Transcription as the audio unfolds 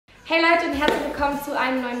Hey Leute und herzlich willkommen zu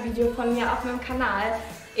einem neuen Video von mir auf meinem Kanal.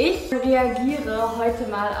 Ich reagiere heute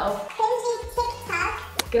mal auf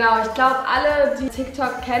TikTok. Genau, ich glaube alle, die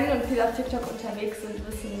TikTok kennen und viel auf TikTok unterwegs sind,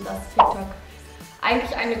 wissen, dass TikTok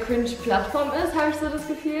eigentlich eine Cringe-Plattform ist, habe ich so das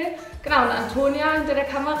Gefühl. Genau, und Antonia hinter der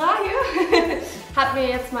Kamera hier hat mir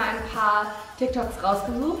jetzt mal ein paar TikToks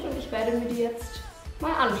rausgesucht und ich werde mir die jetzt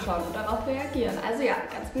mal anschauen und darauf reagieren. Also ja,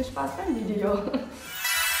 ganz viel Spaß beim Video.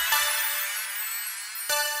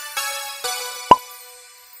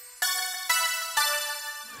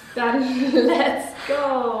 Dann let's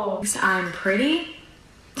go! I'm pretty?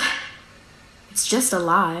 It's just a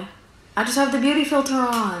lie. I just have the beauty filter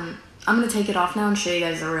on. I'm gonna take it off now and show you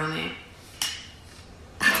guys the real me.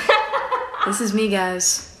 This is me,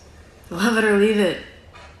 guys. Love it or leave it.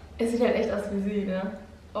 Es sieht halt echt aus wie sie, ne?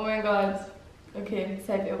 Oh mein Gott. Okay,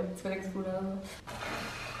 safe ihr Zwillingsbruder oder so.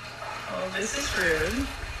 Oh, this is rude.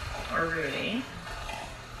 Or Rudy.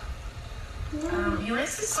 He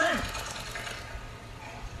likes to swim.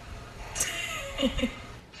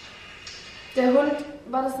 Der Hund,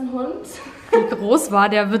 war das ein Hund? Wie groß war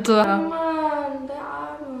der bitte? Oh Mann, der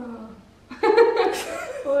Arme.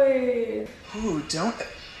 Ui. Ooh, don't.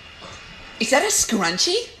 Is that a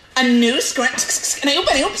scrunchie? A new scrunchie?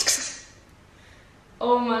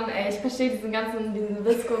 Oh Mann, ey, ich verstehe diesen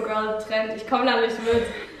Disco-Girl-Trend. Ich komme da nicht mit.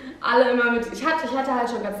 Alle immer mit. Ich hatte halt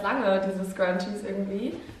schon ganz lange diese Scrunchies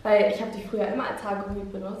irgendwie. Weil ich habe die früher immer als Haargummi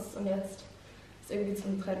benutzt und jetzt ist irgendwie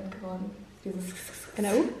zum Trend geworden. Dieses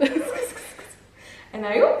Genau.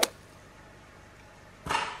 Genau.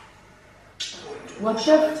 What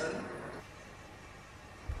the?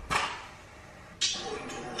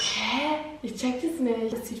 Hä? Ich check das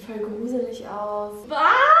nicht. Das sieht voll gruselig aus.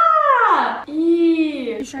 Ah!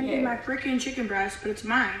 You're trying to eat my freaking chicken breast, but it's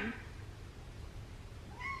mine.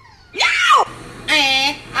 No!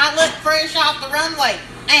 I look fresh off the runway.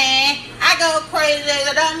 I go crazy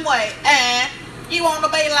the dumb way. You want to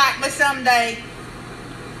be like me someday?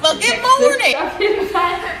 Well, good morning! Auf jeden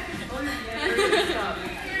Fall.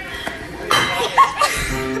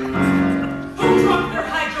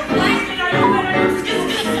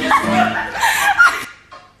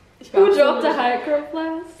 Who dropped the Hydro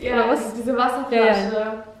Flask? Ja, was? Diese Wasserflasche.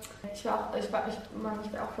 Ja. Ich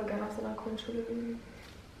wäre auch voll gerne auf so einer Grundschule gewesen.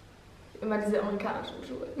 Immer diese amerikanischen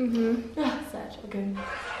Schulen. Mhm. Ja, sad, okay.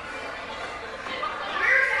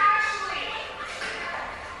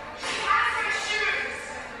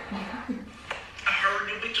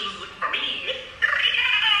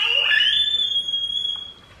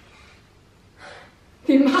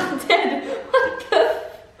 Wie macht der denn? What the?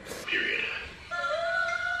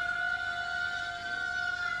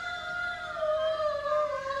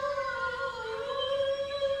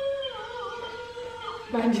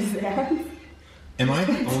 Meint ihr es ernst? Am I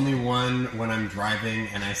the only one when I'm driving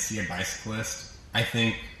and I see a bicyclist? I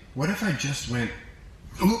think, what if I just went,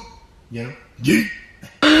 ooh, you know, yeet?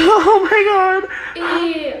 Oh my god!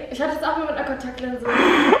 Ich hatte es auch mal mit einer Kontaktlinse.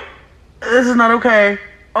 This is not okay.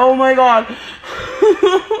 Oh my god.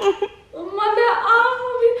 Oh Mann, der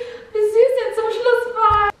Arme, wie süß der zum Schluss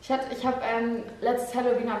war. Ich habe letztes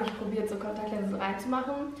Halloween habe ich probiert, so Kontaktlinsen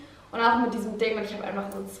reinzumachen. Und auch mit diesem Ding, und ich habe einfach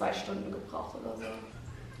so 2 Stunden gebraucht oder so.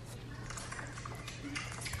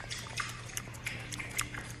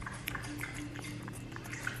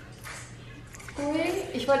 Ui,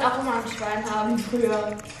 ich wollte auch immer ein Schwein haben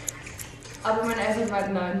früher. Aber meine Eltern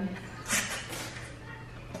meinten nein.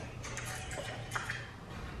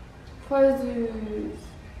 Voll süß.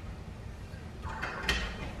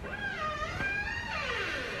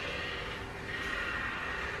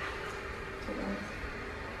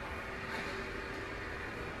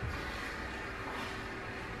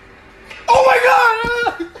 Oh my god!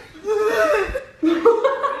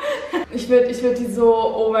 Ich würd die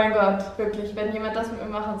so, oh mein Gott, wirklich, wenn jemand das mit mir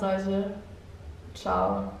machen sollte.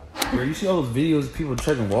 Ciao. Bro, you see all those videos of people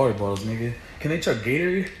chugging water bottles, nigga? Can they chug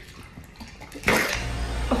Gatorade?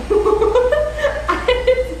 Alter!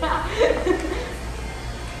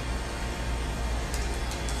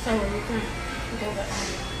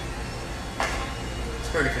 It's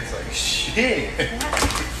pretty tastes like shit.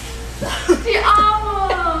 Die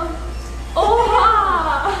Arme!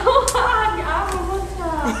 Oha! Oha, die arme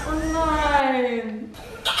Mutter! Oh nein!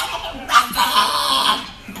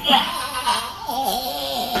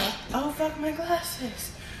 Oh fuck my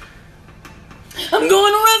glasses. I'm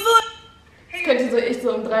going to wrestling! Das könnte so ich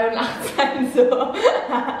so um 3 Uhr nachts sein, so.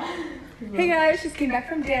 Hey guys, just came back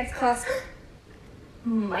from dance class.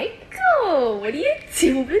 Michael, what are you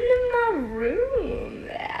doing in my room?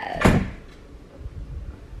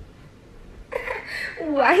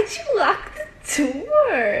 Why'd you lock the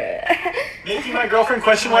Sure. Making my girlfriend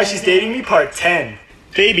question why she's dating me, part 10.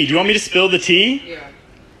 Baby, do you want me to spill the tea? Yeah.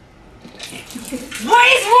 What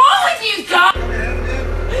is wrong with you, dog?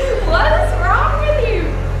 What is wrong with you?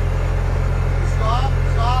 Stop.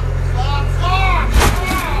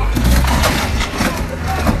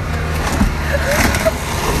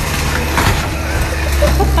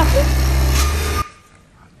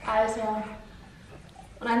 Alter.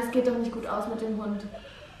 Und nein, es geht doch nicht gut aus mit dem Hund.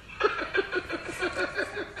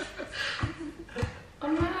 Oh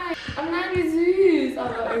nein, wie süß,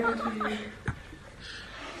 aber irgendwie.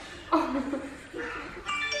 Oh.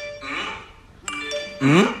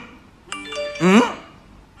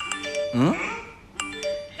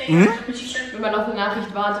 Wenn man auf eine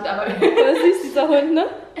Nachricht wartet, aber das ist dieser Hund, ne?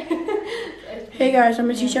 Hey guys, I'm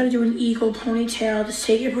gonna teach you how to do an eagle ponytail. Just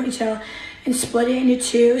take your ponytail and split it into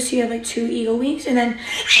two, so you have like 2 eagle wings, and then.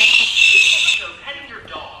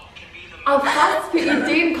 Auf was für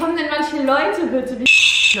Ideen kommen denn manche Leute bitte?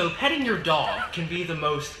 No, petting your dog can be the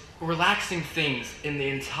most relaxing things in the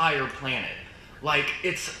entire planet. Like,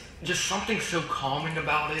 it's just something so calming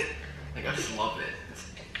about it. Like, I just love it.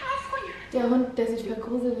 Der Hund, der sieht voll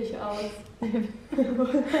gruselig aus. Und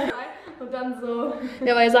dann so.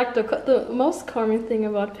 Ja, weil er sagt, the most calming thing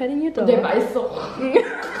about petting your dog. Und der weiß so.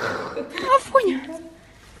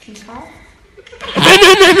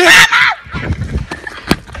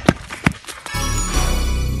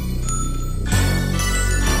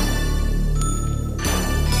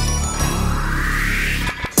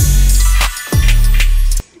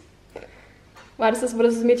 War das wo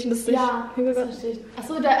das Mädchen das sich hingegangen ist?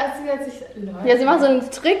 Achso, da hat sie jetzt sich. Ja, sie macht so einen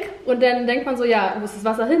Trick und dann denkt man so, ja, wo ist das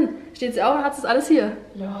Wasser hin? Steht sie auf und hat das alles hier.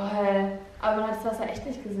 Lol. Aber man hat das Wasser echt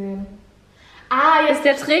nicht gesehen. Ah, jetzt ist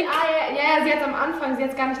der Trick. Ah, ja, sie hat am Anfang, sie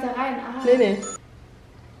hat gar nicht da rein. Ah. Nee.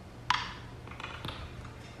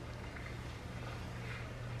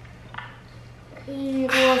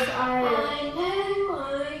 Rohes Ei.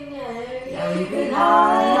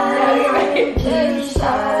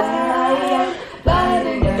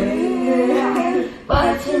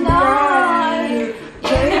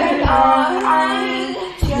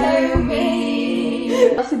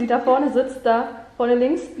 Die da vorne sitzt, da vorne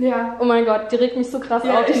links. Ja. Oh mein Gott, die regt mich so krass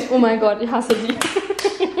auf. Oh mein Gott, ich hasse die.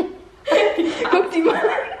 Guck die mal.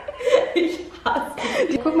 Ich hasse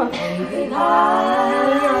die. Guck mal. Guck die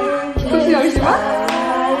mal, wie ich die mache.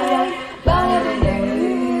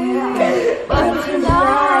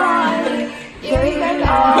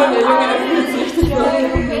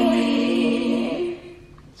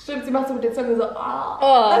 Stimmt, sie macht so mit der Zunge so.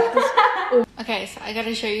 Okay, so I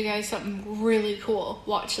gotta show you guys something really cool.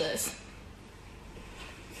 Watch this.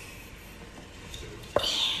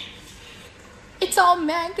 It's all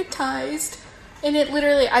magnetized. And it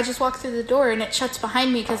literally, I just walk through the door and it shuts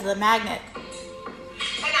behind me because of the magnet.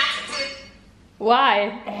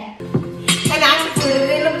 Why? And I can put it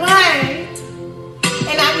in a plane.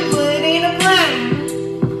 And I can put it in a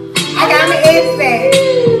plane. I got my edges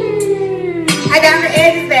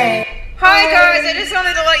back. Hi guys, I just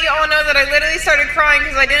wanted to let you all know that I literally started crying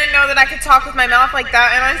because I didn't know that I could talk with my mouth like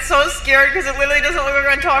that, and I'm so scared because it literally doesn't look like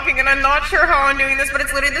I'm talking, and I'm not sure how I'm doing this, but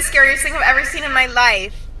it's literally the scariest thing I've ever seen in my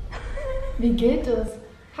life. Wie geht es?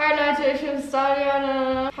 Hi Leute, ich bin's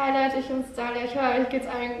Dalia. Hi Leute, ich bin's Dalia. Ich höre, euch geht's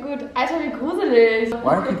allen gut. Alter, wie gruselig.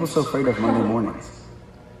 Why are people so afraid of Monday mornings?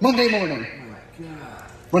 Monday morning.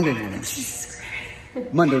 Monday mornings.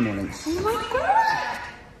 Monday mornings. Oh my god.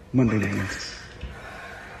 Monday mornings.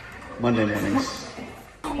 Monday mornings.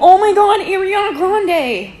 Oh my god, Ariana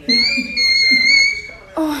Grande!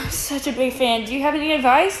 Oh, I'm such a big fan. Do you have any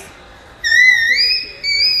advice?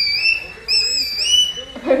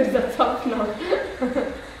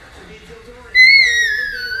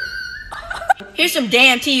 Here's some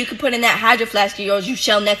damn tea you can put in that hydro flask of yours, you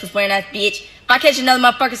shell necklace wearing ass bitch. If I catch another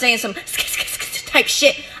motherfucker saying some type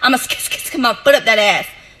shit, I'ma my foot up that ass.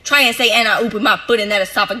 Try and say and I open my foot in that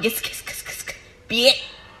esophagus, bitch.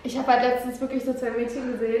 Ich habe halt letztens wirklich so 2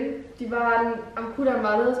 Mädchen gesehen, die waren am Kudamm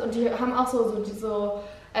war das und die haben auch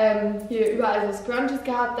hier überall so Scrunchies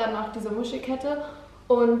gehabt, dann auch diese Muschelkette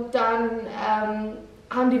und dann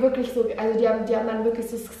haben die wirklich so, also die haben dann wirklich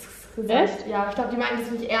so gesagt. Echt? Ja, ich glaube, die meinten das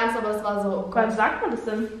nicht ernst, aber es war so, oh Gott. Wann sagt man das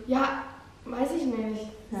denn? Ja, weiß ich nicht.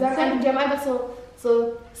 Die haben einfach so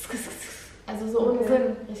also so ohne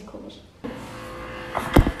Sinn. Richtig komisch.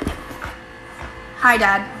 Hi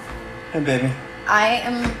Dad. Hey baby. I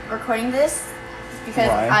am recording this because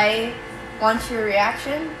I want your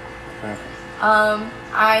reaction. Okay.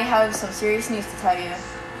 I have some serious news to tell you.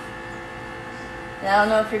 And I don't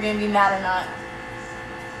know if you're gonna be mad or not.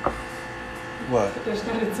 What?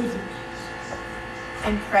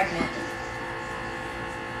 I'm pregnant.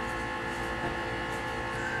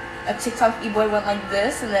 a TikTok e-boy went like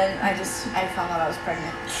this, and then I found out I was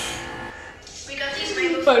pregnant. We got these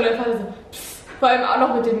rainbow. Vor allem auch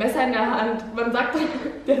noch mit dem Messer in der Hand. Man sagt,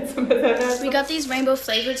 der hat so ein Messer in der Hand. We got these rainbow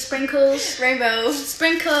flavored sprinkles. Rainbow.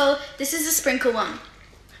 Sprinkle. This is a sprinkle one.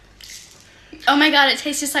 Oh my god, it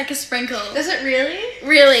tastes just like a sprinkle. Does it really?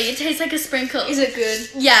 Really, it tastes like a sprinkle. Is it good?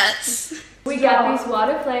 Yes. We got these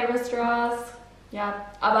water flavor straws. Ja,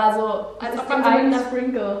 aber so, als ob man so mit einer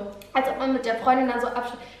Sprinkle. Als ob man mit der Freundin dann so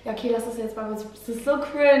abschließt. Ja, okay, lass das jetzt mal. Das ist so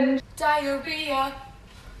cringe. Diarrhea.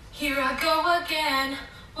 Here I go again.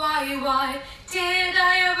 Why did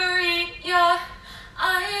I ever eat ya?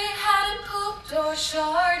 I hadn't pooped or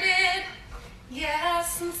sharded. Yeah,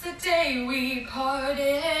 since the day we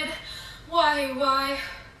parted. Why?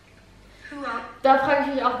 Da frage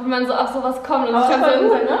ich mich auch, wie man so auf sowas kommt. Und ich so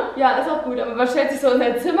gut, ne? Ja, ist auch gut, aber man stellt sich so in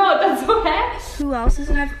sein Zimmer und dann so, hä? Who else is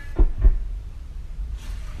never...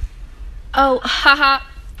 Oh, haha,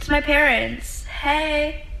 it's my parents.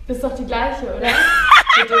 Hey. Bist doch die gleiche, oder?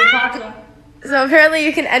 Mit dem Vater. So apparently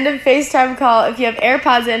you can end a FaceTime call if you have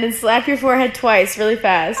AirPods in and slap your forehead twice really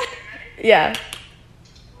fast. Yeah.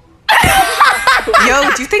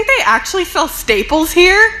 Yo, do you think they actually sell staples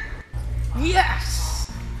here? Yes!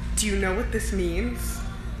 Do you know what this means?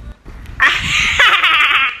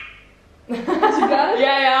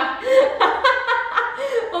 Ja.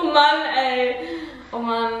 Oh Mann, ey. Oh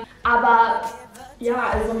Mann. Aber,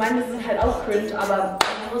 ja, also meine sind halt auch cringe, aber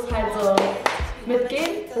man muss halt so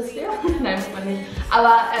mitgehen, wisst ihr? Nein, muss man nicht.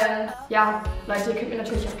 Aber, ja, Leute, ihr könnt mir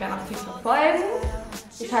natürlich auch gerne auf TikTok folgen.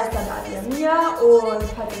 Ich heiße dann Daliamyasf und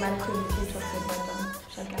falls ihr meine cringe TikTok sehen wollt, dann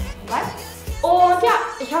schaut gerne vorbei. Und ja,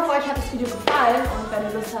 ich hoffe, euch hat das Video gefallen und wenn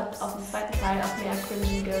ihr Lust habt auf den zweiten Teil, auf mehr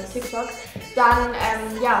cringige TikToks, dann,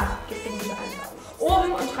 ja, gebt dem Video einen Daumen nach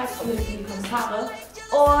oben und schreibt es unbedingt in die Kommentare.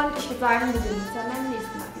 Und ich würde sagen, wir sehen uns dann beim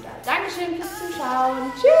nächsten Mal wieder. Dankeschön fürs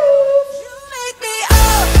Zuschauen. Tschüss!